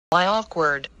Why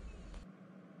awkward?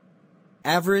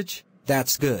 Average,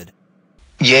 that's good.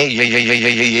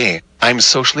 Yeah. I'm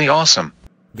socially awesome.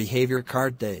 Behavior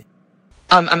card day.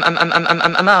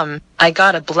 I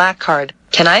got a black card.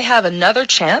 Can I have another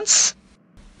chance?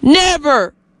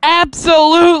 Never!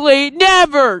 Absolutely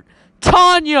never!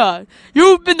 Tanya,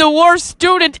 you've been the worst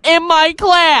student in my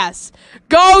class!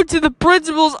 Go to the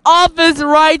principal's office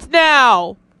right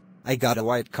now! I got a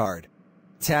white card.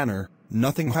 Tanner,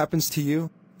 nothing happens to you,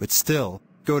 but still,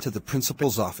 go to the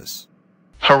principal's office.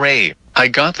 Hooray, I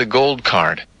got the gold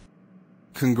card.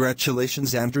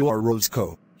 Congratulations, Andrew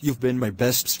Orozco. You've been my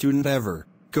best student ever.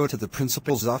 Go to the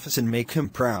principal's office and make him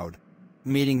proud.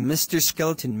 Meeting Mr.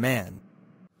 Skeleton Man.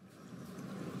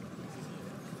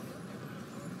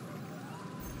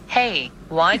 Hey,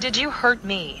 why did you hurt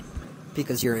me?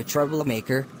 Because you're a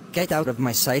troublemaker. Get out of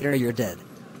my sight or you're dead.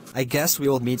 I guess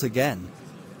we'll meet again.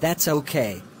 That's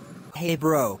okay. Hey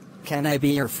bro, can I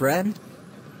be your friend?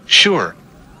 Sure.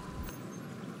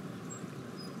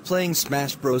 Playing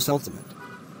Smash Bros. Ultimate.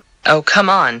 Oh come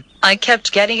on, I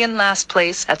kept getting in last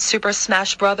place at Super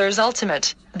Smash Bros.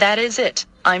 Ultimate. That is it.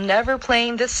 I'm never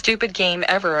playing this stupid game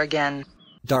ever again.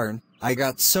 Darn, I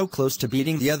got so close to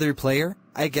beating the other player.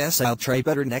 I guess I'll try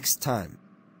better next time.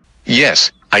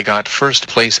 Yes, I got first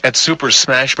place at Super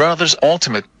Smash Bros.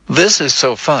 Ultimate. This is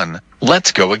so fun.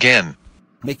 Let's go again.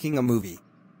 Making a movie.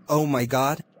 Oh my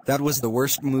god, that was the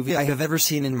worst movie I have ever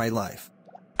seen in my life.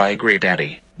 I agree,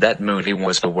 Daddy. That movie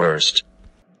was the worst.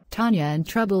 Tanya and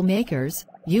troublemakers,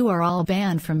 you are all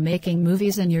banned from making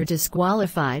movies and you're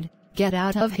disqualified. Get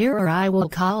out of here or I will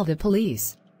call the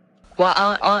police.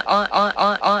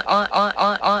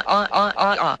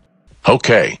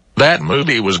 Okay, that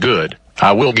movie was good.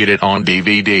 I will get it on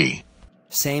DVD.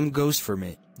 Same goes for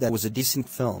me. That was a decent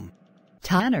film.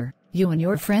 Tanner, you and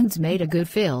your friends made a good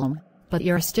film, but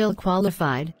you're still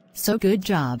qualified, so good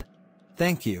job.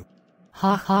 Thank you.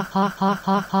 Ha ha ha ha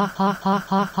ha ha ha ha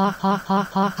ha ha ha ha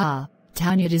ha ha.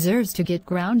 Tanya deserves to get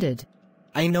grounded.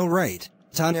 I know, right?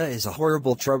 Tanya is a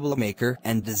horrible troublemaker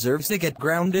and deserves to get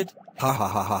grounded. Ha ha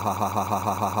ha ha ha ha ha ha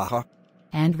ha ha ha.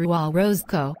 Andrew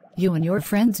Orozco, you and your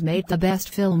friends made the best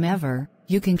film ever.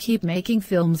 You can keep making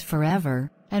films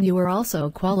forever, and you are also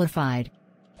qualified.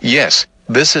 Yes,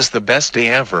 this is the best day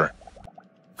ever.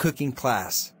 Cooking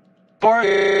class. Barf.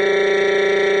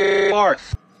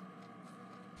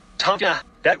 Tanya,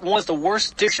 that was the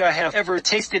worst dish I have ever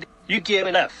tasted. You gave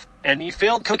an F, and you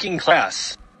failed cooking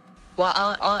class.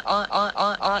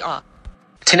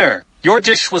 Tanner, your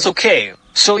dish was okay,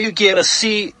 so you gave a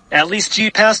C. At least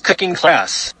you passed cooking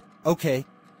class. Okay.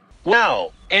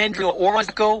 Wow, Andrew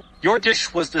Orozco, your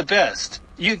dish was the best.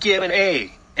 You gave an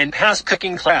A, and passed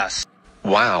cooking class.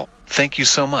 Wow, thank you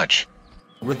so much.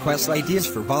 Request ideas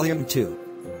for Volume 2.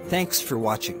 Thanks for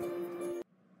watching.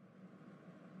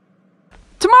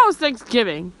 Tomorrow's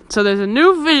Thanksgiving, so there's a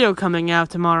new video coming out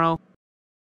tomorrow.